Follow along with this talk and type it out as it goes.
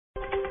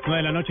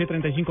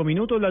9:35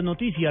 a.m, las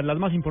noticias, las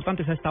más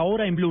importantes a esta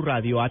hora en Blu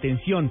Radio.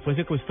 Atención, fue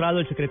secuestrado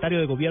el secretario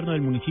de Gobierno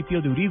del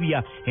municipio de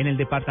Uribia, en el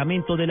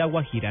departamento de La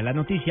Guajira. La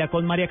noticia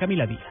con María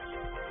Camila Díaz.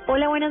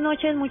 Hola, buenas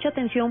noches. Mucha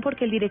atención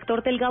porque el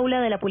director del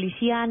Guala de la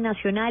Policía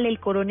Nacional, el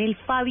coronel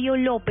Fabio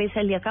López,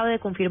 le acaba de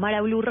confirmar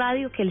a Blu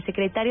Radio que el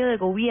secretario de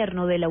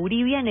Gobierno de la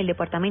Uribia, en el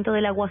departamento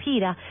de La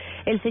Guajira,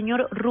 el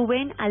señor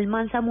Rubén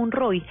Almanza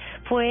Monroy,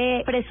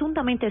 fue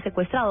presuntamente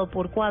secuestrado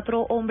por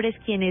 4 hombres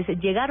quienes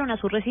llegaron a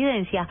su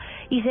residencia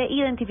y se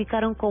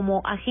identificaron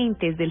como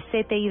agentes del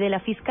CTI de la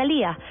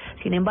Fiscalía.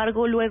 Sin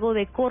embargo, luego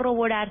de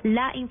corroborar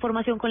la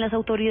información con las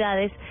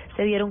autoridades,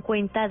 se dieron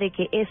cuenta de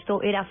que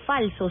esto era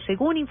falso.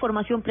 Según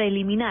información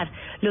preliminar,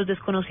 los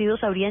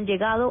desconocidos habrían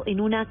llegado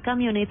en una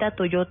camioneta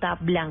Toyota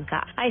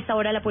blanca. A esta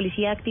hora la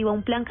policía activa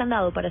un plan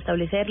candado para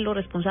establecer los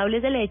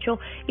responsables del hecho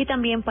y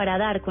también para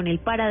dar con el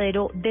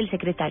paradero del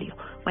secretario.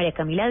 María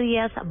Camila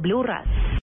Díaz, Blu Radio.